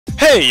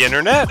Hey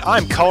Internet,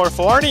 I'm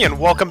Colorful Arty and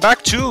welcome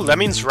back to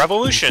Lemmings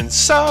Revolution.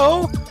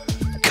 So,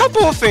 a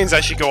couple of things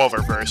I should go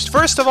over first.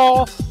 First of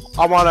all,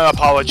 I want to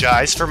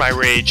apologize for my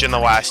rage in the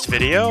last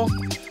video.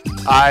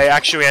 I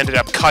actually ended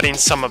up cutting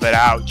some of it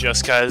out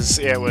just because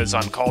it was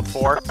uncalled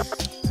for.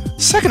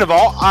 Second of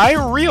all, I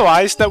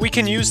realized that we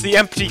can use the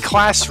empty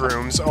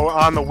classrooms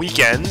on the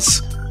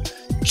weekends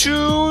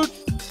to,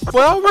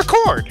 well,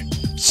 record.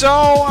 So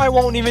I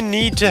won't even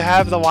need to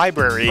have the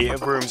library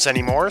rooms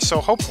anymore, so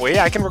hopefully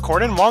I can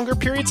record in longer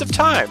periods of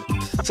time.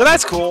 So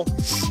that's cool.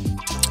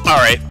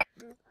 Alright.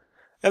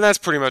 And that's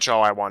pretty much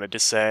all I wanted to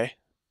say.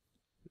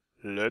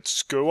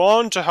 Let's go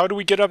on to how do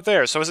we get up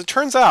there. So as it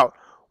turns out,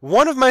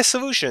 one of my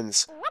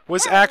solutions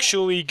was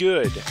actually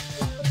good.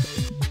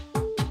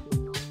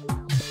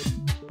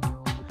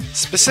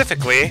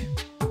 Specifically,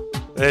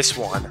 this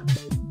one.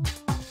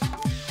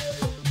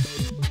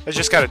 I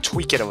just gotta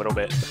tweak it a little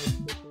bit.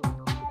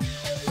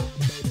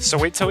 So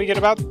wait till we get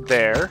about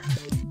there.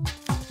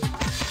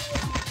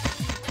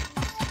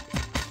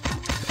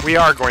 We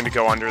are going to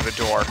go under the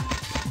door.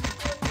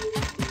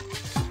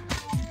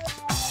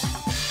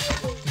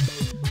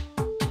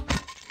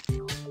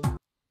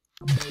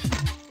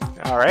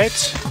 Alright.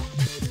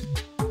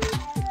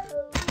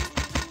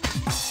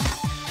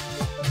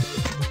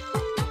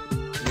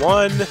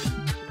 One,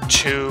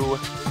 two,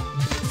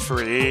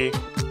 three.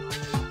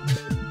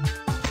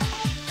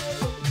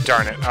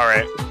 Darn it,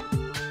 alright.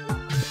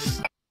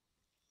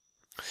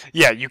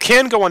 Yeah, you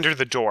can go under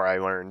the door, I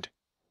learned.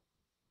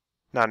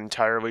 Not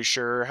entirely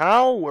sure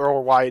how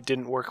or why it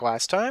didn't work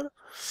last time,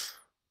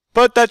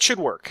 but that should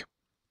work.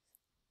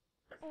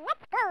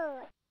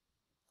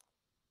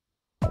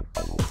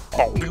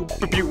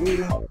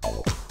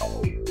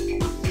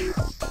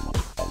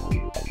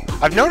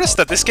 I've noticed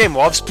that this game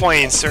loves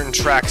playing certain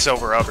tracks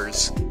over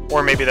others,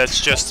 or maybe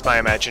that's just my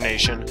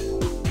imagination.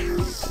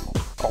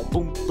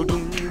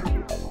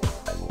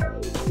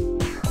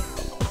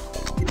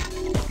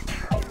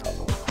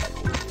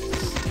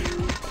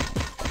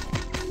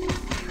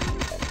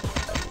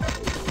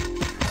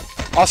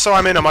 Also,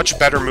 I'm in a much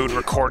better mood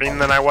recording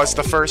than I was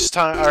the first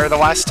time, or the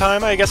last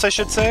time, I guess I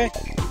should say.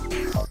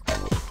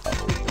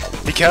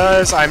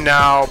 Because I'm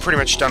now pretty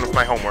much done with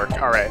my homework.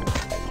 Alright.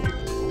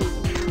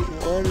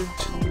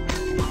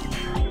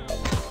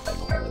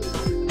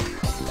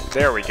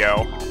 There we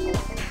go.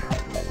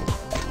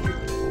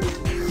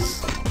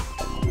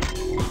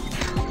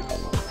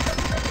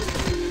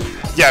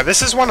 Yeah,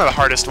 this is one of the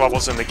hardest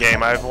levels in the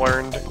game, I've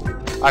learned.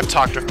 I've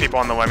talked with people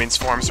on the Lemmings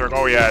forums who are like,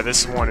 oh yeah,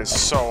 this one is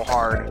so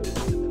hard.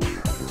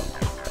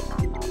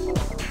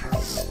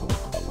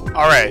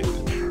 Alright.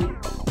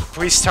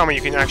 Please tell me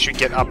you can actually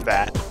get up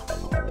that.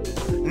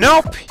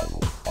 Nope!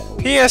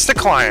 He has to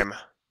climb.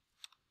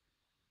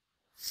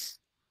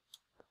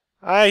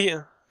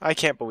 I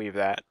can't believe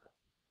that.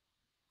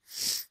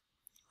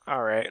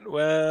 Alright,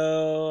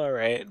 well,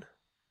 alright.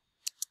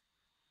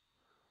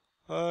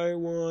 I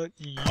want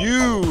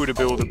you to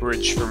build a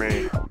bridge for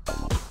me.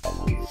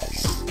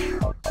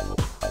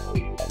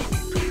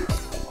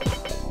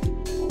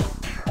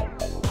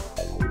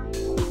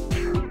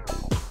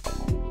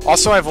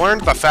 Also, I've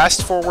learned the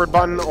fast forward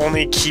button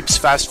only keeps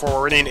fast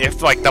forwarding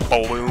if, like, the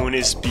balloon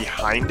is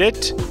behind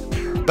it.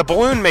 The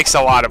balloon makes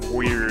a lot of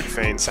weird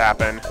things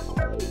happen.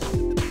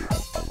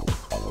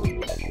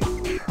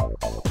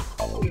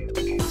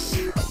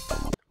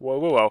 Whoa,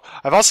 whoa, whoa.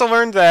 I've also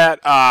learned that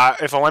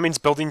if a lemming's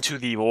building to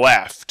the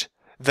left,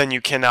 then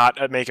you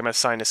cannot make him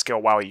assign a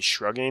skill while he's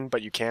shrugging,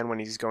 but you can when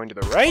he's going to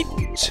the right,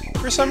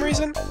 for some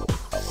reason.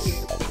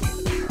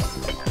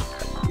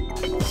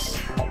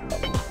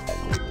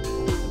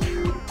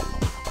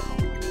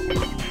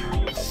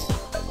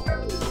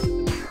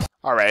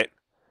 Alright.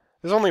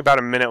 There's only about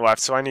a minute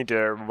left, so I need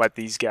to let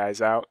these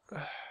guys out.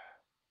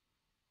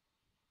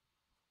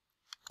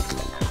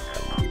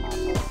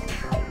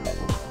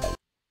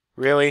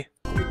 Really?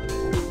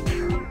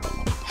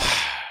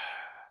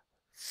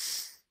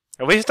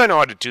 At least I know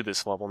how to do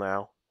this level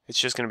now. It's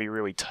just going to be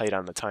really tight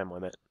on the time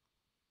limit.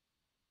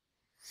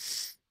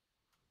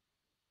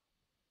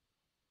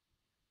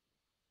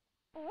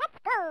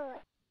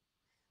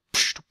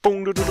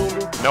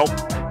 Nope.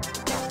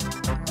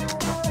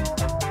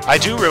 I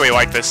do really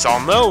like this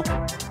song, though.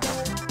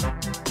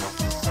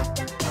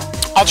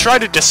 I'll try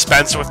to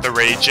dispense with the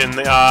rage in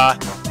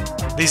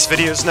these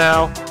videos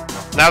now.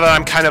 Now that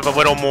I'm kind of a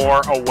little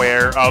more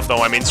aware of the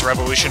Lemmings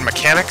Revolution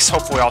mechanics,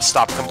 hopefully I'll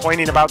stop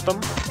complaining about them.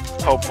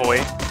 Hopefully.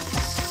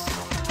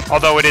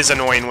 Although it is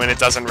annoying when it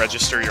doesn't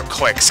register your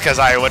clicks, because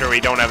I literally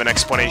don't have an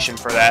explanation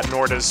for that,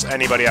 nor does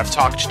anybody I've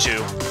talked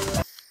to.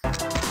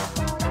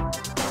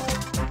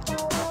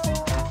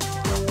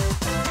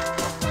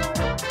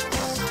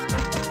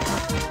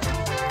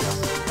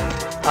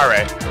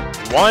 Alright.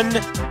 1,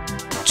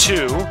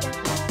 2,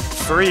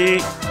 3,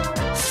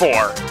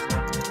 4.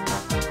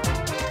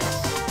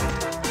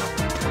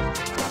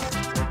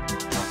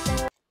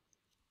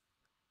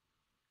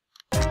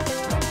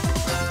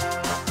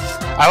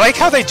 I like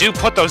how they do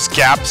put those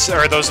gaps,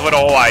 or those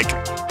little, like,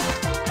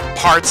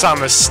 parts on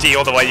the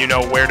steel to let you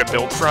know where to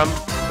build from.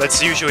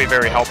 That's usually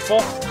very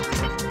helpful.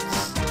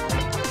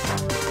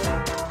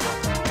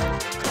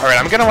 Alright,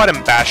 I'm gonna let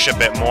him bash a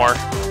bit more.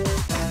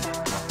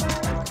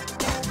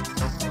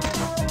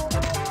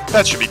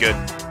 That should be good.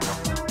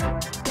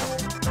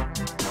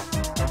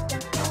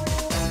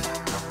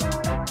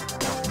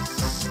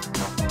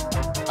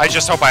 I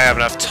just hope I have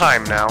enough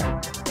time now.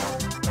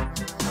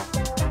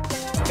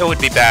 It would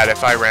be bad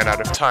if I ran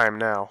out of time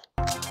now.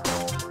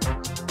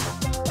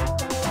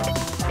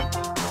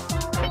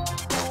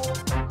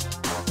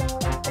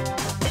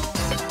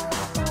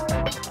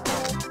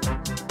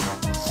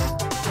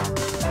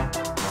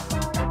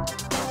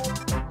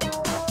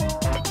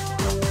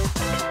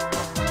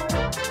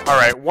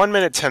 Alright, 1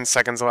 minute 10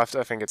 seconds left.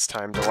 I think it's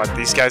time to let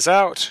these guys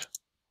out.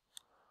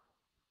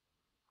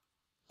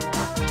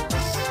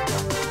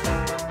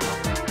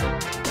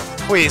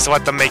 Please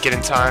let them make it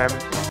in time.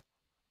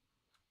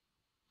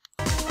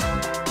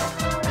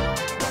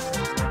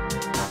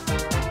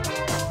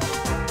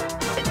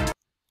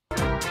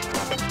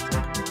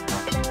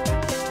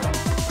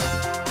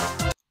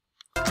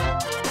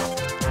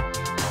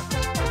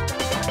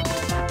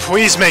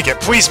 Please make it,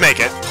 please make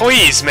it,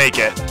 please make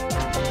it!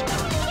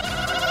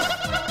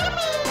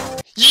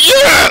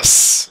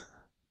 Yes!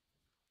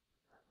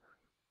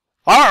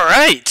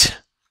 Alright!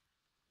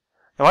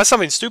 Unless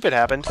something stupid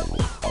happened.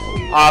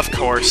 Of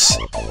course.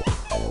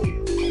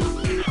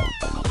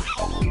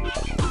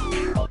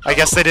 I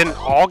guess they didn't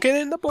all get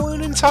in the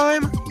balloon in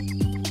time?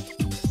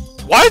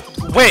 What?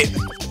 Wait.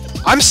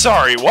 I'm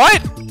sorry,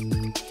 what?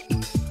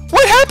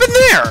 What happened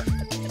there?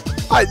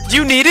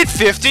 You needed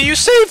 50, you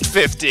saved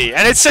 50,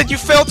 and it said you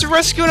failed to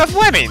rescue enough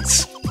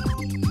lemmings.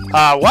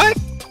 What?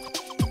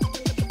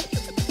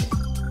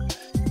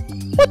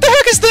 What the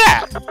heck is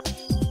that?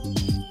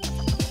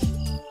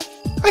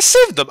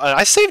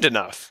 I saved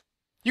enough.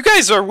 You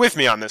guys are with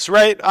me on this,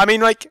 right? I mean,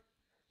 like,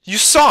 you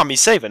saw me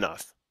save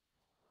enough.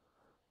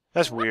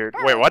 That's weird.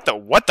 Wait, what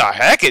the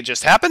heck? It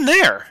just happened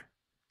there.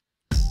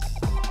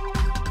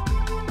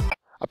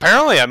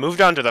 Apparently, I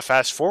moved on to the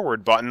fast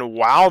forward button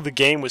while the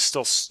game was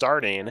still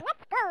starting.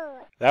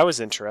 That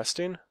was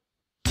interesting.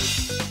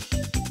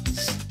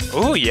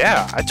 Oh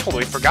yeah, I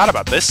totally forgot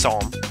about this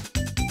psalm.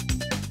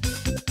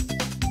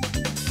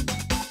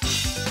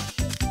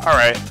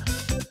 Alright.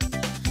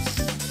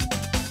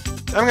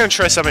 I'm going to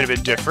try something a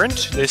bit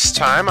different. This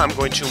time, I'm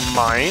going to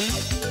mine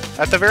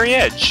at the very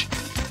edge.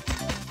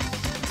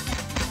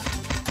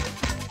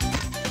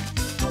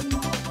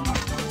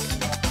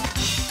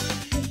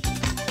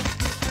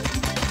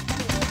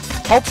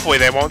 Hopefully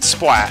they won't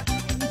splat.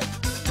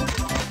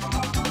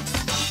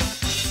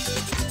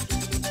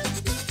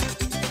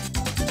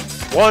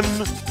 One,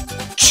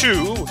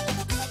 2,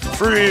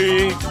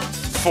 3,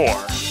 4.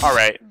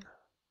 Alright.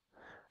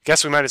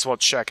 Guess we might as well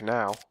check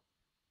now.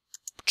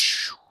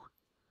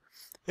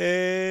 And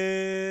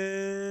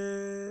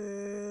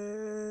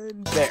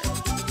there.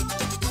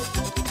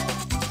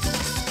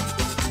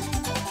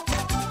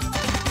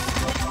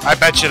 I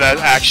bet you that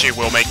actually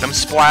will make them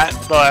splat,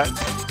 but...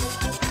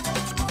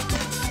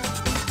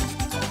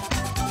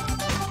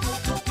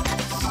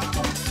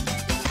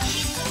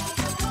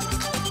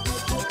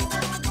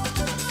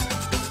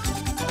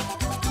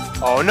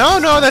 Oh, no,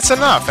 that's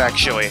enough,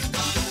 actually.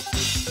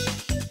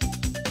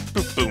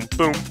 Boom,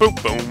 boom, boom,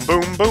 boom,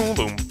 boom, boom,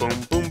 boom,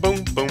 boom, boom,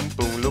 boom, boom,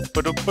 boom, loop,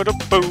 boom, boom,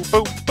 boom,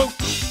 boom, boom.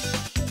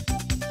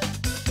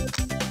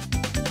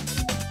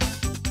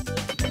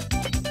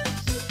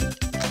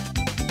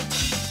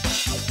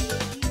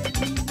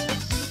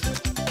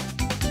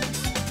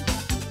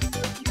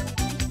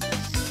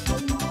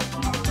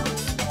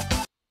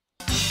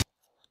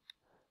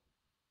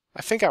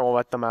 I think I will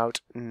let them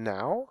out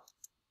now.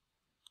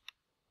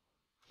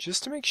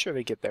 Just to make sure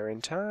they get there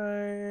in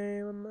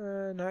time.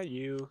 Not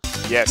you.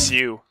 Yes,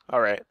 you.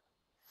 Alright.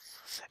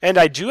 And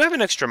I do have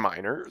an extra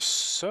miner,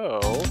 so...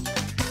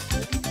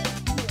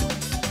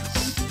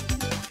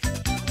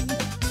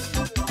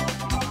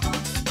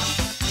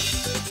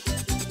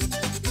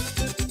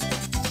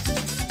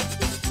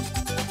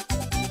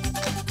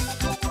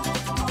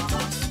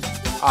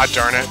 Ah,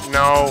 darn it.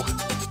 No.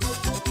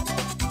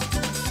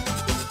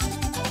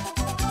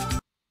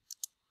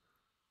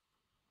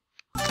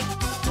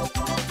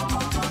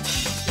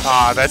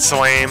 Ah, that's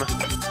lame.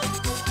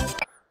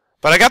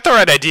 But I got the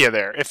right idea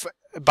there. If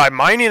by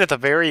mining at the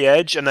very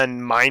edge and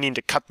then mining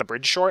to cut the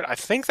bridge short, I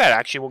think that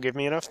actually will give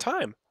me enough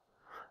time.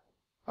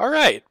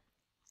 Alright.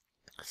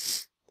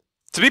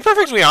 To be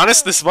perfectly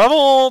honest, this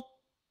level...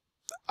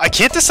 I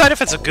can't decide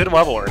if it's a good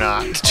level or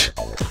not.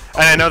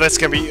 And I know that's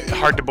going to be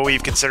hard to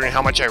believe considering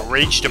how much I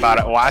raged about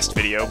it last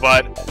video,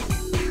 but...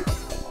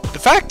 The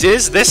fact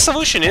is, this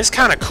solution is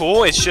kind of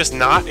cool, it's just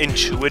not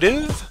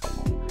intuitive.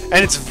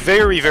 And it's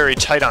very, very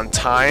tight on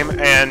time,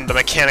 and the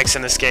mechanics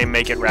in this game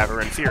make it rather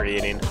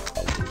infuriating.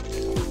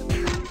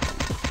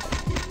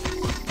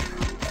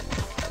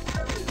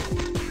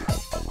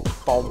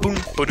 Boom,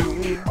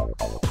 ba-doom.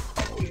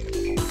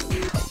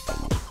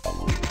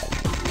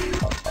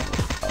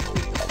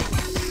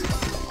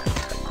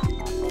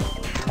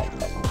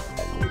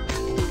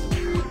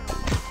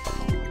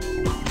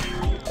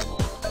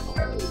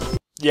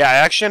 Yeah, I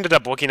actually ended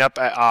up looking up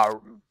at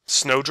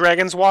Snow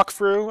Dragon's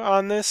walkthrough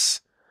on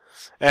this.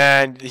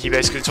 And he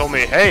basically told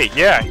me, hey,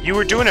 yeah, you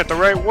were doing it the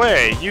right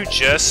way. You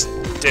just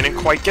didn't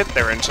quite get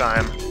there in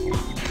time.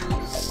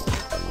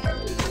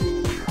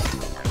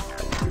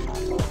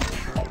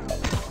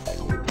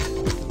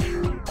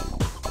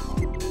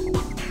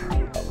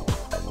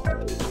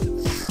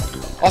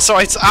 Also,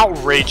 it's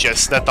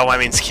outrageous that the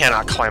Lemmings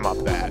cannot climb up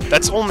that.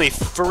 That's only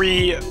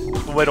 3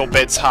 little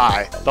bits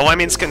high. The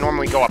Lemmings can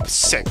normally go up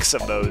 6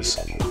 of those.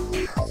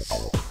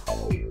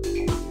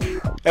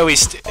 At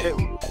least...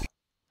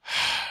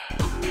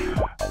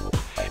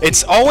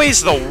 It's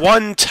always the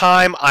one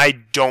time I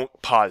don't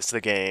pause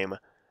the game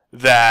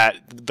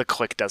that the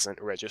click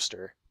doesn't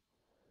register.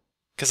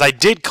 Because I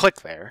did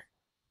click there.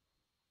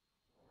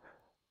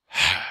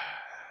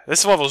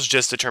 This level's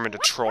just determined to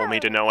troll me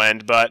to no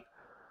end, but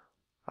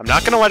I'm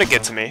not going to let it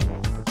get to me.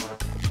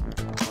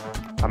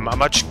 I'm a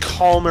much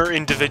calmer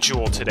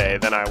individual today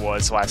than I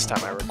was last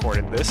time I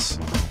recorded this.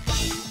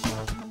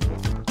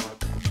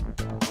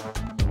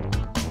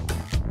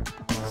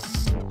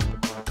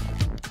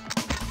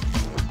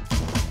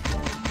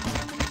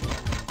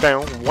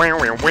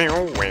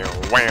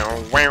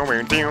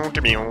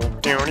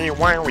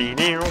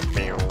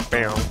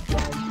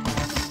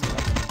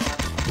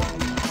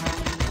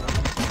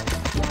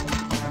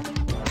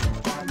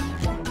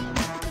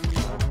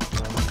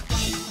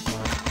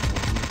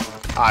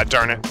 Ah,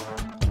 darn it.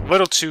 A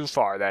little too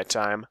far that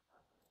time.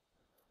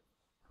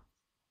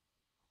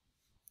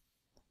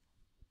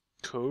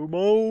 Come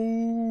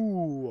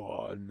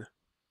on.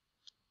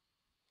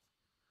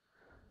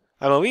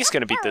 I'm at least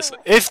gonna beat this.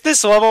 If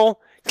this level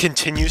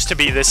continues to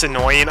be this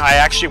annoying, I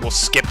actually will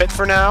skip it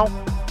for now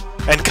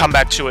and come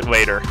back to it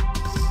later.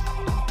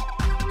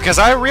 Because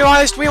I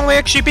realized we only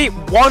actually beat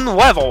 1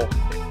 level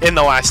in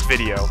the last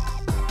video.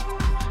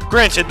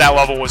 Granted, that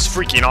level was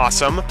freaking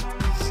awesome,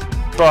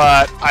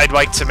 but I'd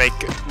like to make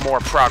more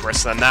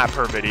progress than that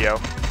per video.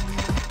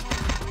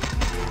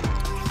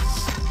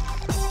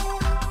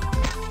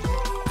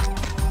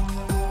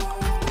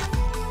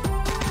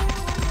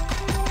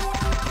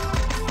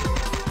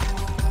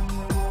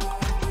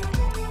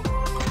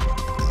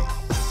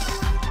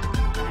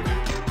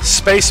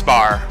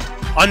 Spacebar.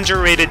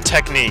 Underrated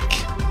technique.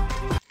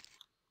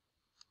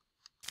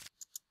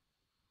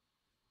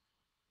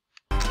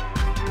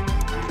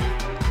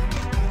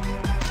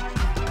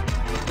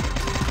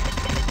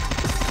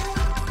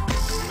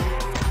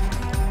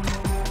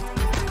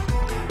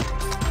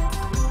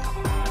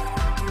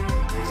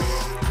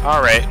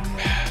 Alright.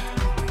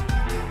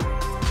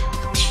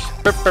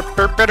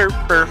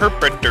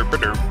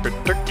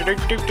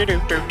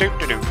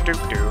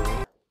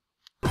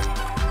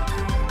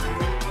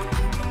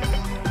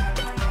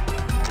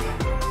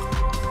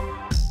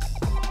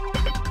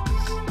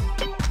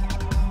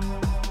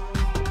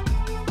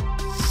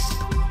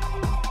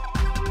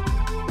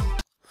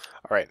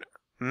 Alright.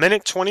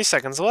 Minute 20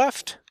 seconds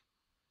left.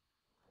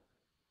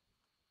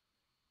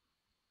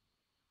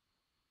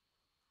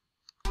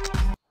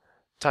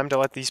 Time to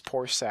let these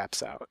poor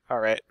saps out.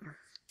 Alright.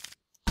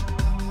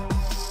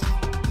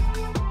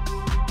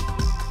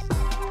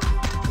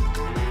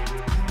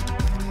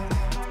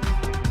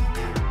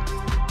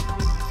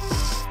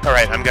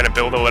 Alright, I'm gonna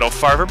build a little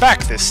farther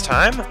back this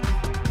time.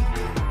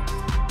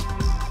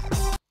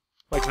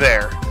 Like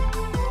there.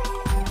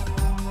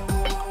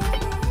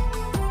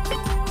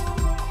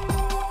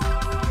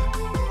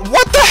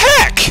 What the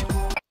heck?!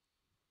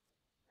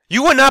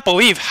 You would not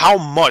believe how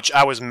much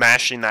I was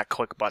mashing that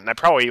click button. I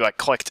probably, like,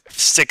 clicked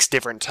 6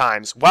 different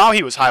times while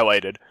he was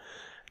highlighted.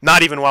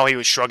 Not even while he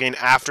was shrugging,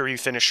 after he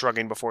finished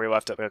shrugging before he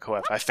left at the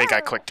cliff. I think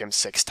I clicked him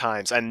 6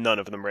 times, and none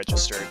of them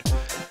registered.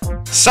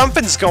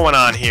 Something's going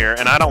on here,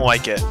 and I don't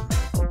like it.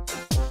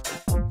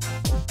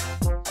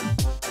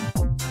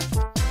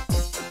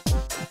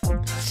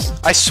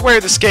 I swear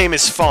this game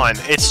is fun.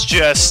 It's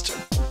just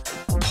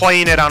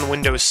playing it on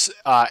Windows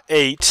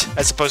 8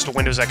 as opposed to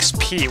Windows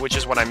XP, which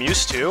is what I'm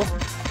used to,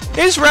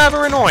 is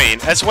rather annoying,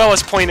 as well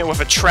as playing it with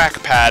a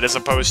trackpad as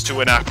opposed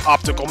to an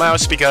optical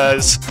mouse,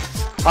 because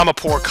I'm a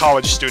poor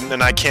college student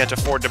and I can't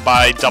afford to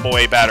buy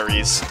AA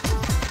batteries.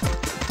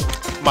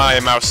 My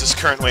mouse is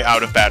currently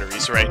out of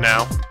batteries right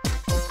now.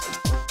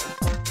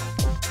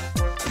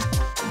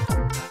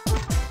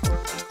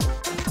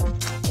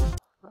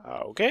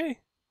 Okay.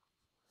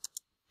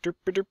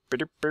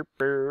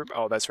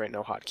 Oh, that's right,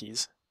 no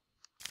hotkeys.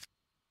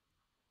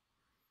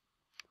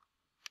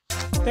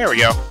 There we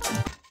go.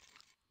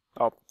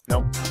 Oh,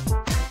 nope.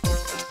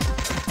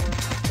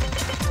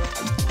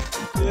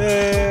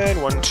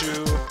 And 1,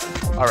 2.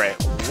 Alright,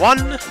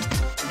 1,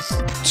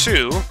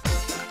 2,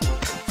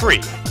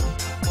 3.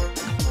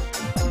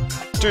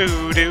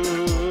 Doo-doo.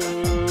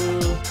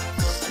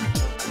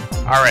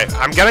 Alright,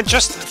 I'm gonna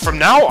just, from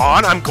now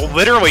on, I'm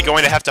literally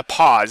going to have to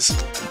pause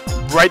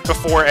right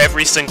before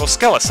every single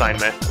skill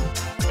assignment.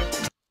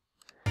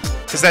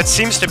 Because that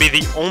seems to be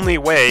the only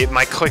way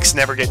my clicks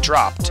never get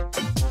dropped.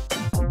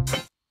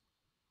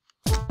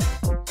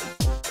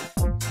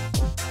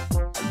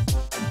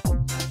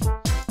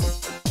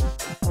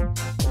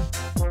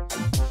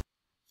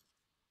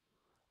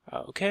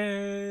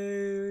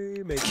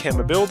 Okay, make him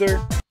a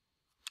builder.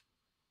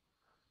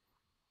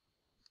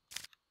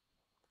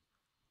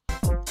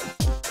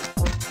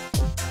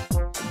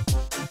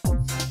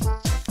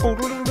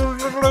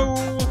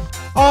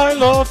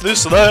 of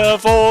this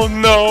level.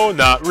 No,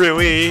 not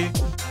really.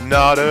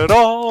 Not at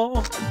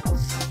all.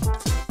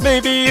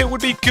 Maybe it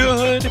would be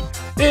good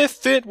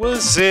if it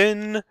was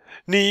in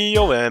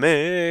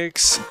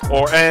Lemmings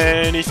or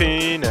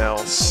anything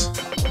else.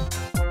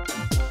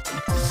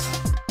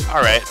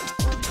 Alright.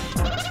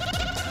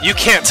 You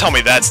can't tell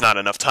me that's not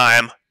enough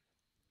time.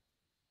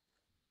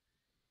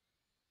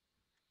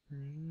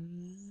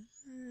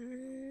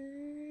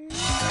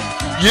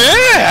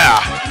 Yeah!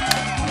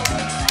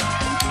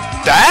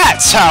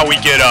 That's how we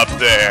get up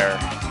there!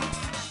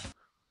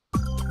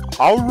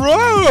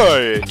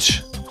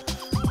 Alright!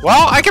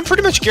 Well, I can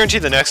pretty much guarantee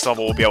the next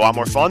level will be a lot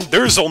more fun.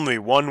 There's only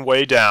one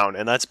way down,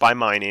 and that's by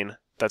mining.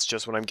 That's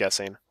just what I'm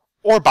guessing.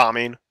 Or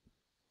bombing.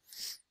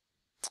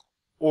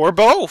 Or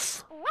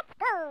both.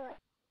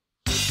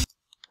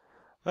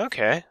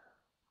 Okay.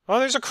 Oh,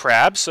 there's a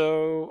crab,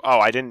 so... Oh,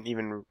 I didn't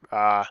even,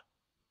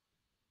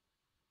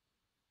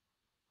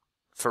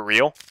 For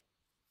real?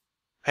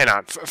 Hang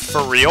on,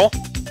 for real?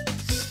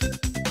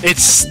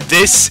 It's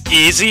this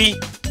easy?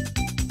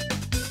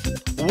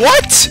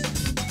 What?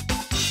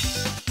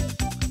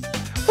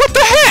 What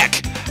the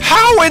heck?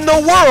 How in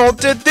the world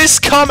did this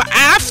come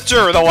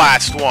after the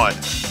last one?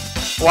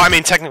 Well, I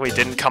mean, technically it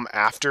didn't come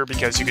after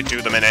because you could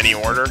do them in any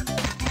order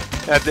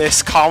at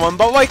this column,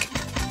 but like...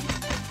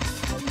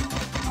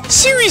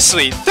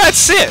 Seriously,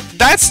 that's it!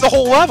 That's the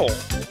whole level!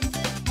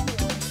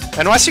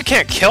 Unless you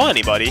can't kill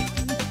anybody.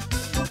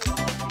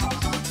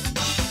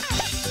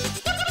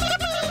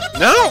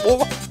 No?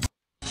 Well...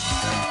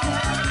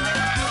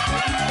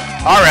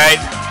 Alright.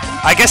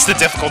 I guess the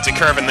difficulty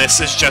curve in this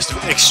is just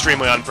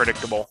extremely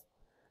unpredictable.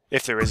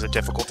 If there is a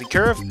difficulty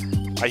curve.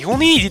 You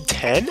only needed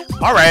 10?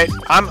 Alright,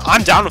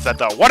 I'm down with that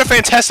though. What a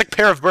fantastic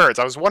pair of birds.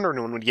 I was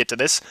wondering when we'd get to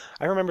this.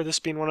 I remember this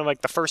being one of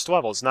like the first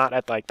levels, not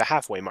at like the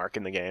halfway mark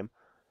in the game.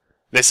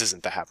 This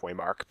isn't the halfway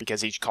mark,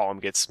 because each column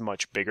gets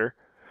much bigger.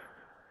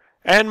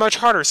 And much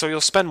harder, so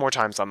you'll spend more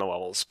times on the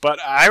levels. But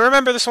I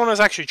remember this one was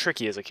actually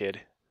tricky as a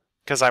kid.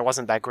 Because I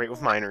wasn't that great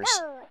with miners.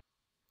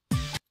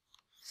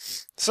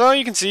 So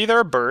you can see there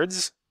are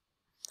birds.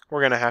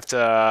 We're going to have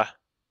to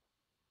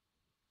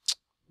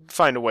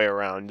find a way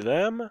around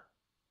them.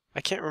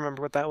 I can't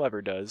remember what that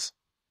lever does.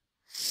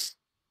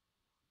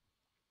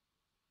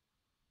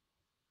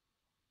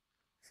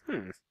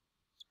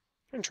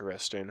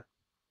 Interesting.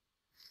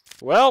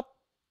 Well,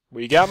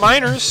 we got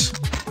miners.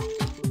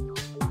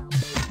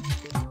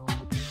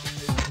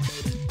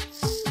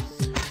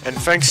 And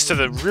thanks to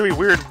the really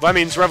weird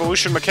Lemmings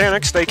Revolution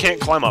mechanics, they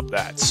can't climb up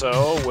that.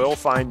 So we'll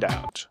find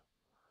out.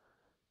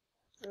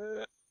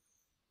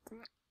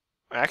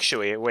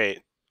 Actually,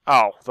 wait.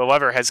 Oh, the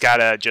lever has got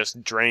to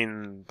just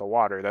drain the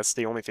water. That's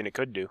the only thing it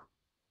could do.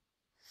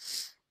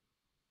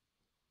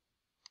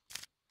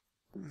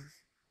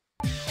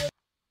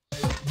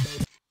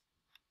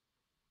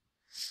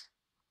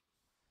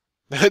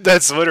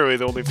 That's literally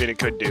the only thing it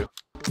could do.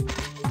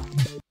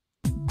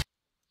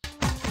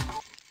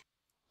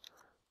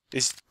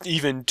 Is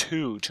even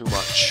too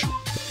much.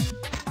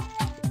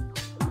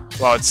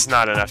 Well, it's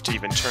not enough to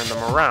even turn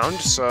them around,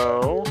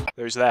 so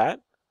there's that.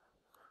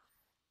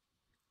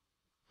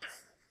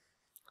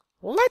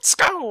 Let's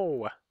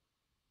go!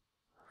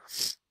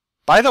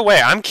 By the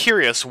way, I'm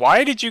curious,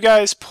 why did you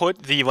guys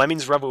put the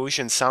Lemmings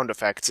Revolution sound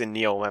effects in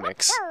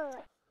Lemmings?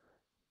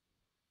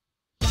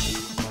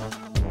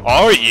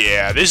 Oh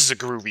yeah, this is a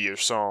groovier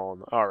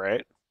song.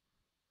 Alright.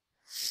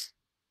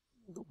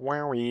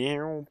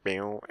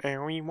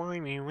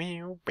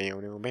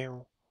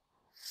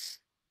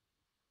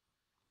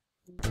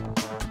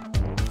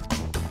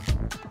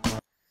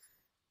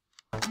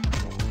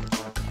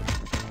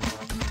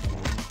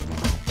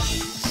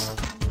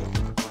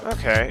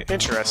 Okay,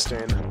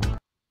 interesting.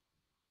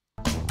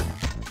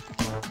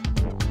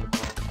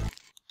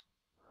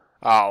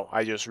 Oh,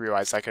 I just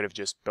realized I could have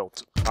just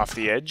built off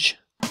the edge.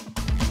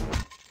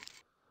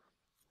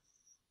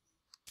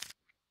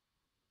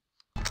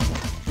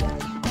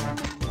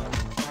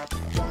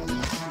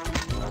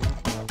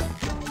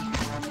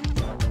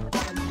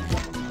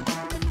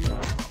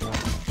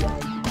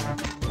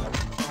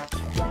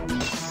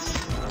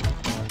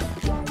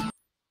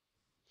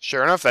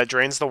 Sure enough, that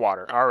drains the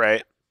water.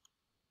 Alright.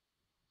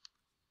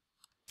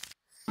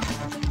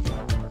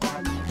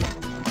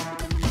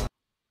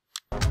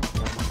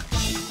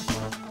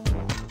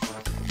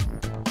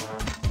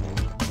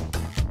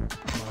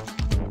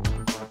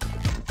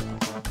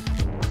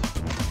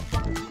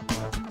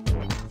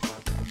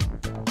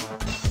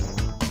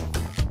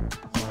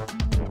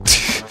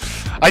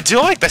 I do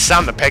like the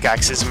sound the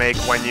pickaxes make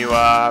when you,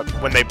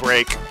 when they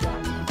break.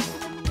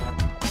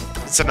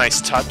 It's a nice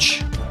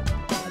touch.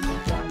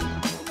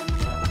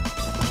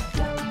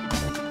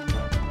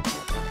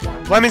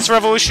 Lemmings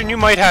Revolution, you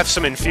might have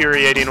some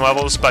infuriating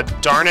levels,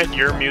 but darn it,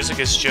 your music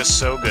is just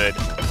so good.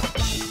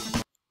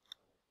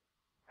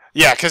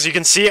 Yeah, because you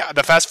can see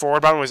the fast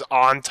forward button was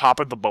on top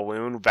of the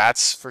balloon.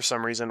 That's, for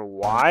some reason,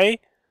 why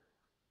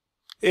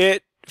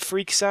it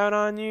freaks out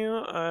on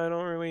you. I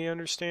don't really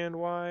understand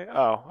why.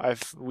 Oh,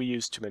 we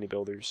used too many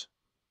builders.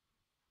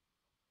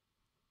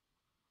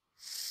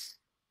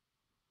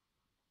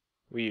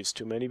 We used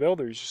too many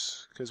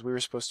builders, because we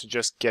were supposed to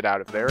just get out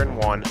of there in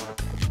one.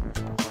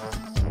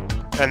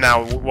 And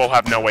now we'll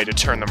have no way to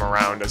turn them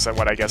around, is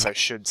what I guess I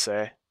should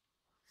say.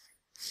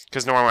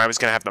 Because normally I was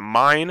going to have them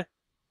mine,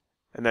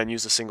 and then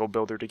use a single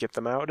builder to get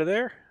them out of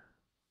there.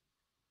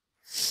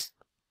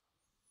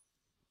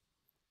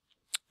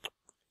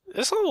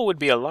 This level would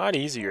be a lot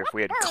easier if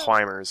we had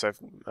climbers,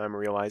 I'm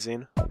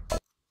realizing.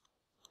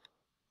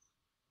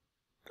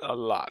 A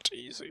lot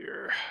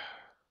easier.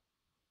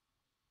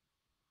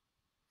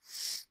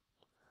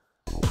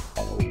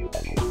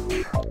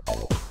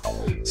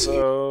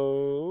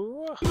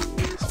 So,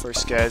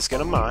 first guy's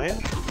gonna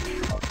mine.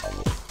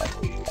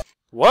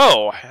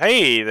 Whoa,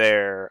 hey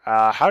there.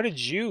 How did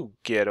you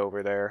get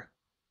over there?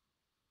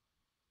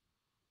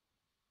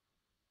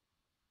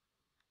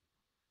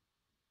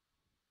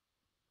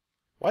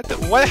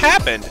 What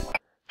happened?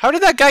 How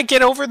did that guy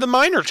get over the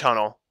miner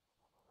tunnel?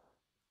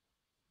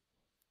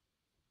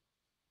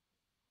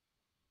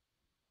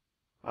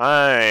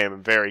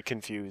 I'm very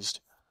confused.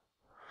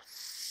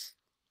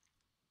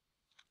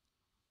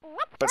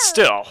 But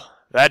still,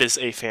 that is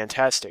a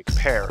fantastic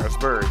pair of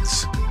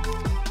birds.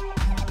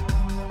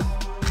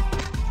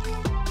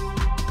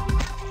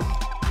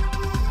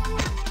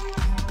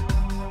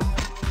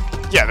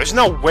 Yeah, there's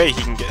no way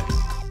he can get...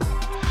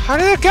 How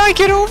did that guy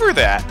get over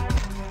that?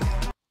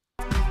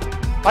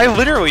 I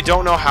literally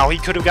don't know how he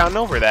could have gotten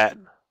over that.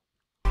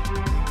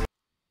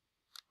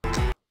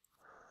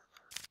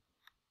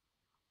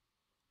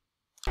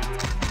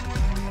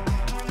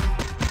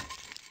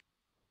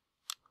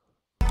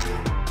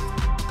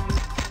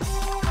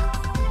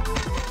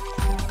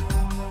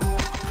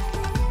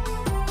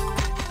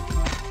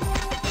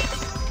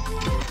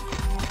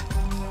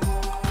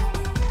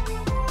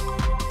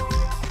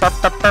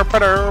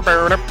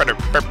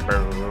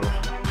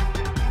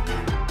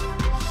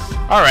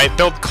 Alright,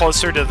 build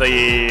closer to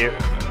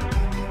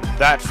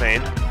that thing.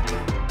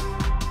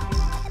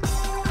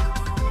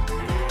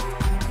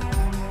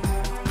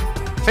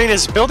 Thing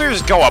is,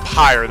 builders go up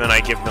higher than I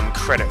give them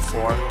credit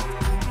for.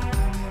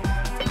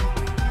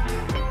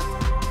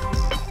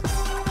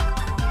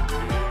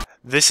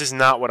 This is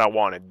not what I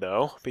wanted,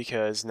 though,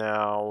 because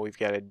now we've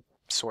got to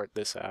sort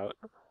this out.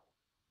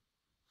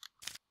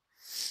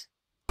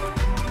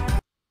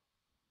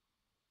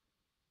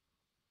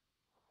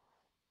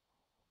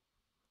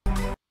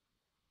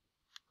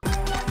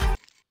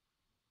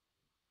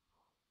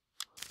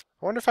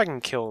 I wonder if I can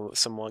kill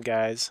some more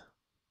guys.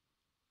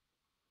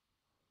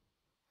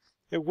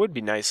 It would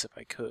be nice if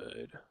I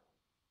could.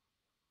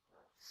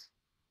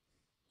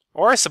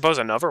 Or I suppose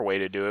another way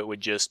to do it would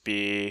just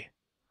be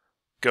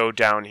go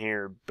down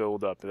here,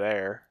 build up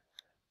there.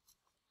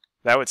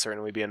 That would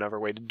certainly be another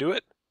way to do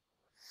it.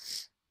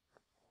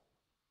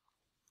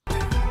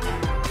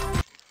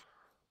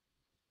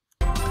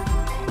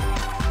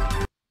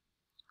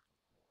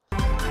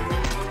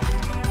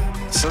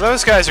 So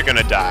those guys are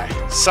gonna die.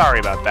 Sorry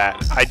about that.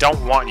 I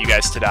don't want you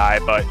guys to die,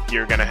 but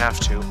you're gonna have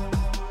to.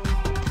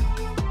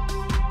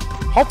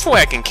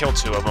 Hopefully I can kill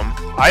 2 of them.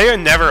 I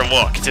never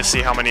look to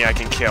see how many I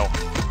can kill.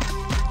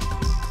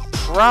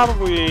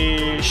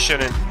 Probably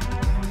shouldn't.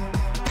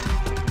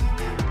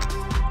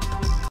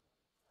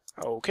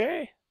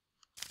 Okay.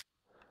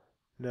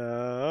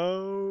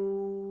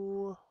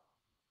 No.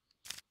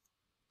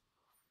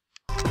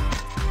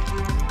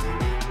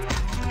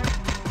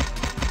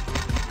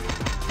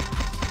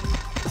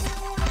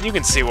 You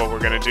can see what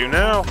we're gonna do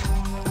now.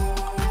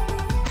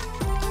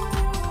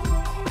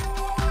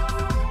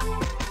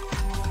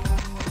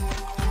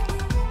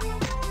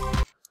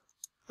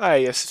 I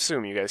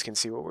assume you guys can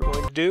see what we're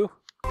going to do.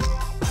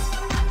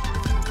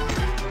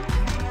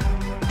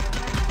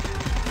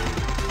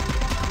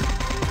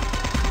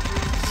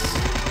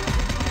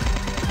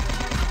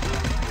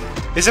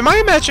 Is it my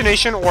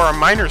imagination, or are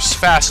miners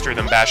faster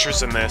than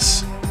bashers in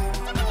this?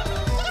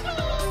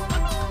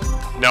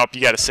 Nope,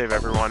 you gotta save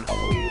everyone.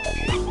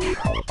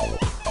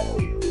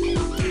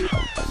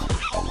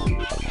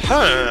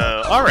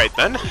 Huh, alright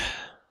then.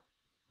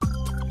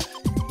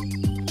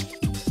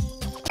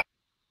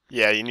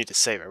 Yeah, you need to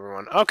save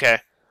everyone. Okay.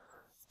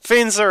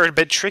 Fiends are a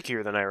bit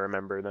trickier than I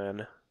remember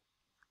then.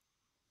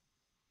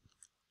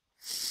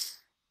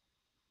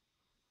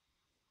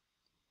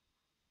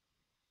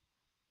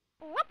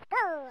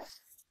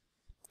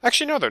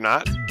 Actually, no, they're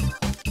not.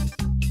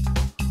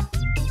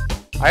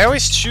 I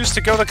always choose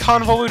to go the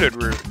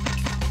convoluted route.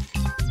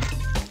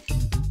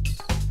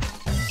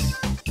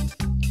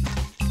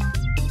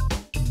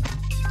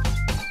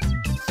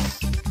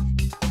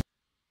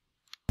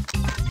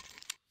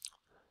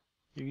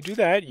 You do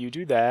that, you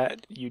do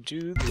that, you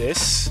do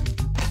this.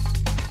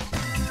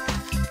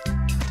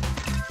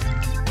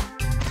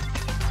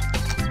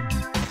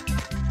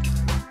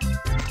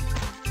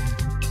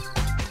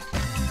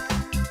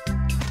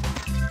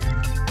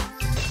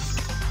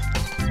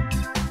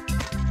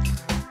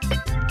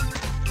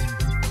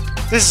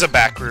 This is a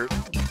back route,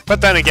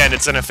 but then again,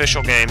 it's an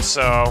official game,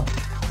 so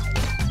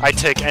I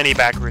take any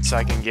back routes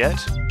I can get.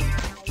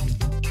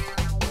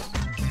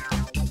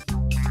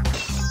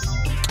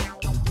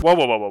 Whoa,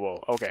 whoa, whoa, whoa,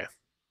 whoa, okay.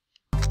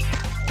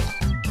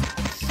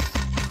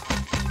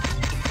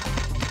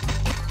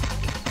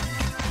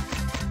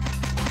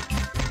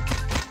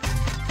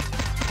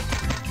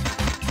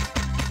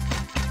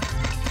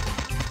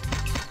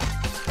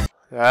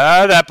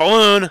 Ah, that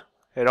balloon!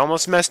 It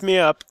almost messed me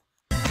up.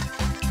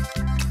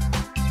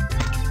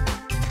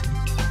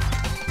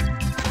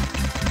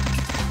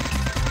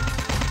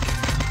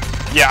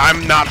 Yeah,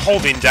 I'm not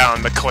holding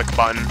down the click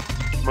button.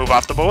 Move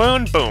off the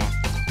balloon, boom.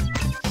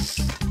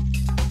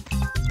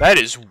 That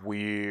is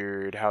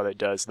weird how that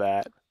does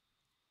that.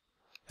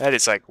 That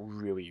is, like,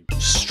 really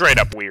straight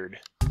up weird.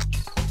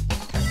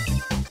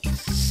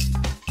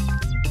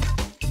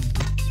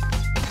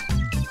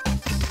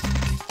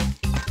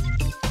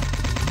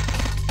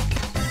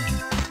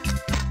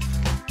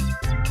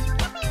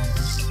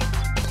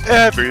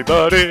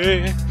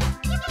 Everybody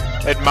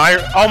admire...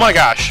 Oh my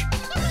gosh!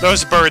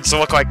 Those birds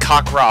look like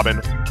Cock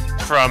Robin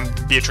from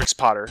Beatrix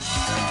Potter.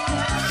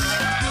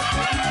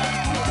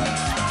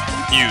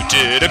 You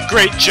did a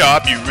great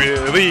job, you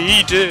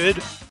really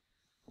did.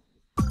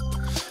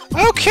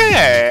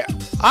 Okay,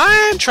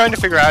 I'm trying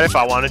to figure out if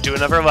I want to do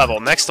another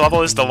level. Next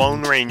level is the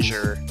Lone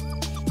Ranger.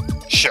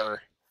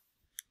 Sure.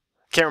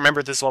 Can't remember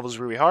if this level is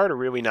really hard or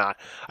really not.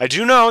 I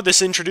do know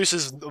this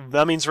introduces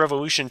Lemmings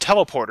Revolution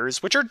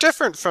teleporters, which are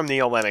different from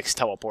the Lemmings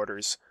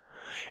teleporters,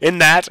 in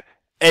that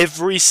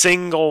every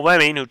single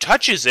lemming who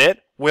touches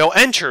it will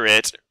enter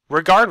it,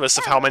 regardless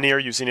of how many are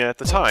using it at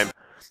the time.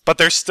 But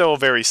they're still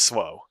very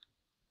slow.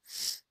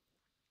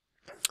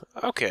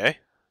 Okay.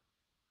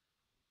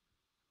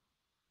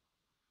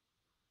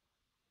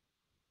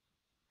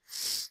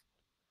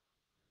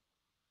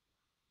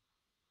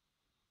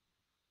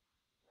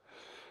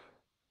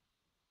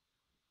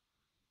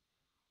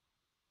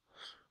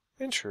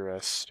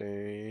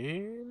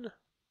 Interesting.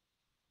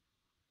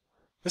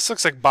 This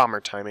looks like bomber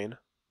timing.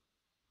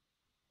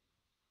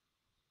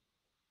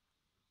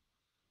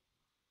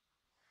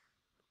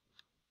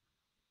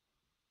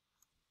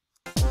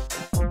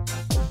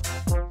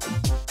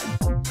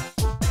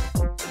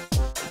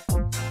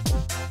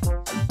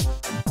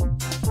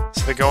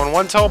 So they go in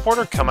one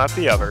teleporter, come out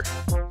the other.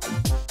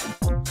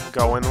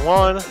 Go in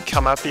one,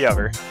 come out the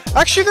other.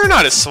 Actually, they're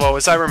not as slow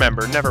as I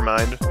remember. Never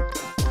mind.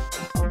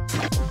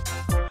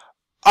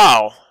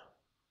 Oh.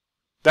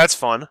 That's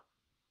fun.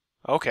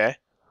 Okay.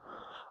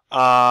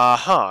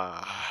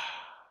 Uh-huh.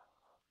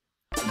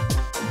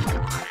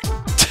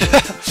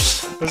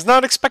 Was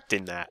not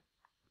expecting that.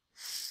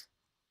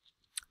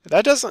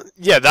 That doesn't...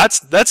 Yeah,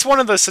 that's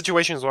one of the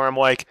situations where I'm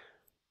like,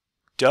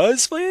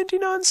 does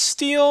landing on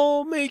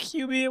steel make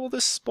you be able to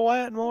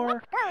splat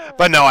more?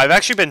 But no, I've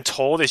actually been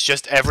told it's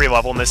just every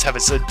level in this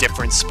has a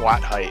different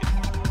splat height.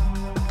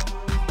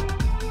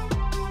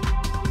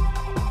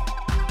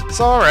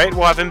 So alright,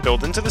 we'll have him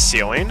build into the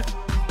ceiling.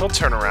 He'll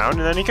turn around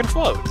and then he can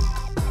float.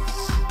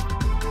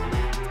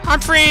 I'm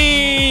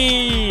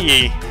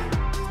free!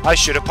 I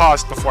should have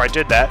paused before I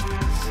did that,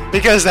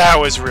 because that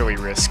was really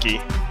risky.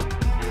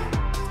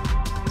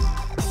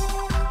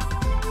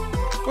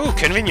 Ooh,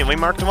 conveniently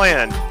marked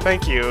land.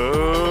 Thank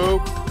you.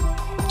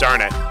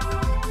 Darn it.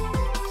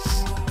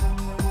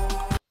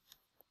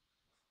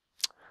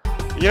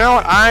 You know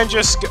what?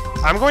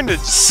 I'm going to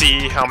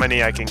see how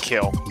many I can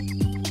kill.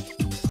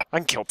 I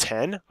can kill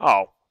 10?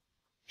 Oh.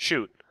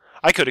 Shoot.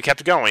 I could have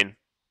kept going.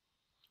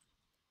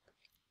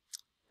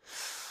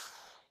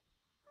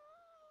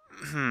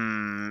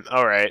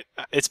 Alright.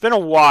 It's been a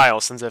while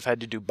since I've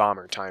had to do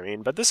bomber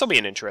timing, but this will be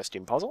an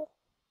interesting puzzle.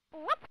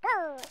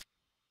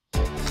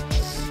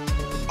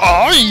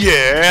 Oh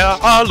yeah!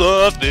 I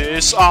love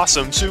this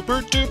awesome,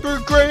 super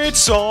duper great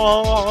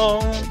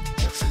song!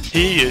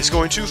 He is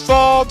going to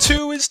fall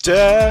to his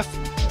death,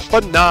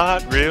 but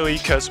not really,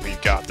 cause we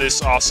got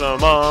this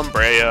awesome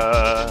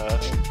umbrella.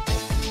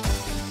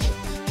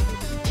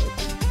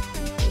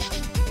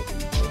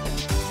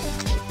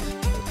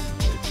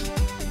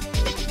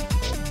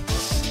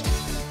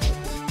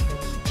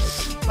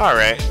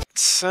 Alright,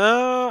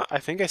 so I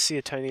think I see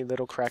a tiny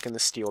little crack in the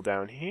steel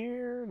down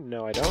here.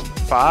 No, I don't.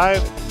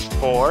 5,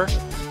 4,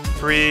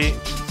 3,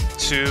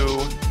 2,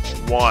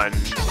 1.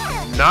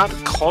 Not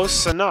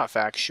close enough,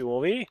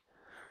 actually.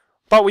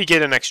 But we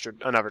get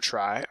another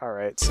try.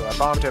 Alright, so I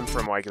bombed him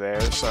from like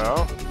there,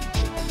 so...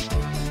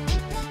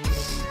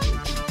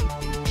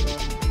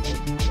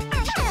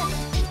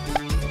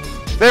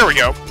 There we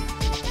go!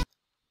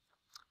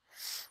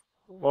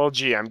 Well,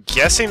 gee, I'm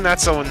guessing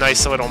that's a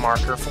nice little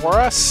marker for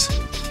us.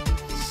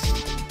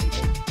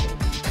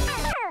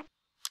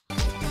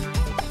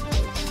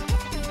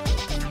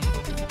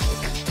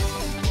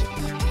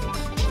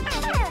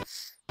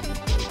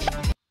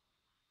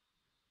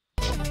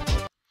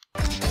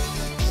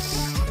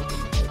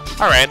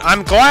 Alright,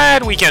 I'm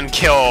glad we can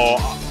kill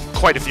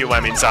quite a few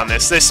lemmings on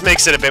this. This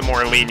makes it a bit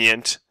more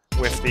lenient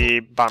with the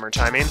bomber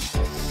timing.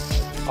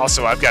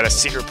 Also, I've got a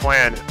secret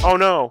plan. Oh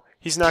no,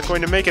 he's not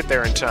going to make it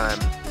there in time.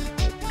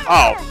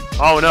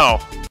 Oh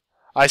no.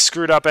 I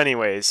screwed up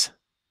anyways.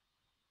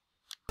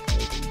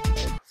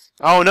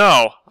 Oh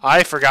no,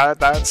 I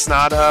forgot that's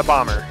not a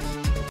bomber.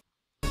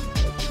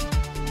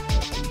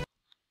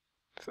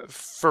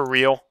 For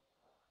real?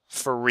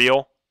 For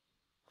real?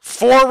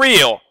 For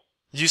real!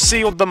 You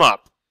sealed them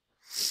up.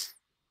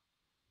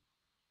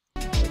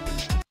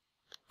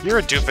 You're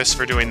a doofus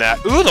for doing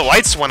that. Ooh, the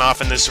lights went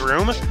off in this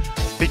room.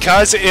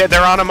 Because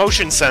they're on a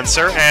motion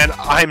sensor, and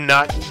I'm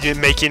not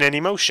making any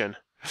motion.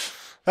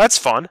 That's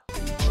fun.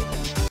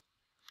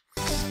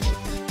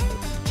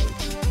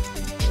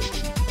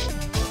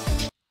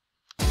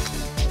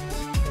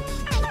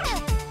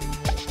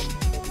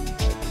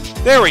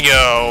 There we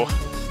go!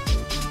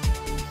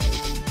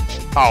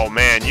 Oh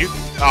man,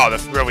 oh, the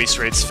release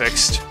rate's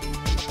fixed.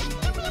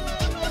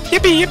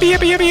 Yippee, yippee,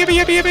 yippee, yippee, yippee,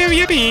 yippee,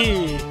 yippee,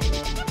 yippee!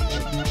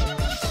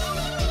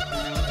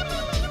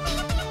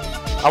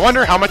 I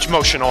wonder how much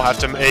motion I'll have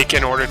to make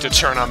in order to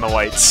turn on the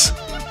lights.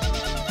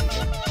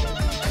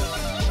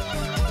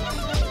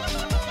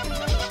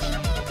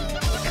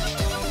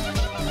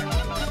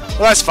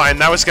 Well, that's fine.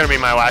 That was going to be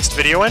my last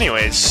video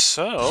anyways,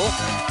 so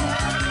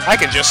I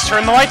can just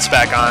turn the lights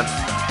back on.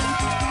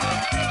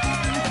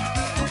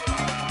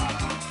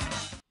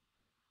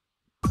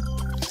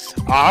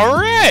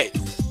 Alright!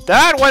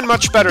 That went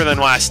much better than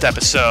last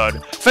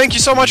episode. Thank you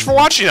so much for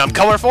watching. I'm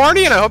Colorful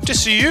Arty, and I hope to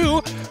see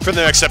you for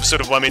the next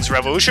episode of Lemmings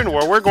Revolution,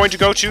 where we're going to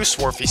go to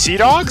Swarfy Sea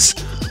Dogs.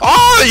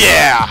 Oh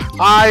yeah!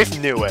 I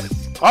knew it.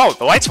 Oh,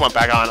 the lights went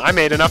back on. I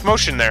made enough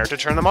motion there to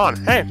turn them on.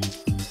 Hey,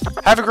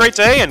 have a great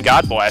day, and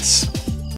God bless.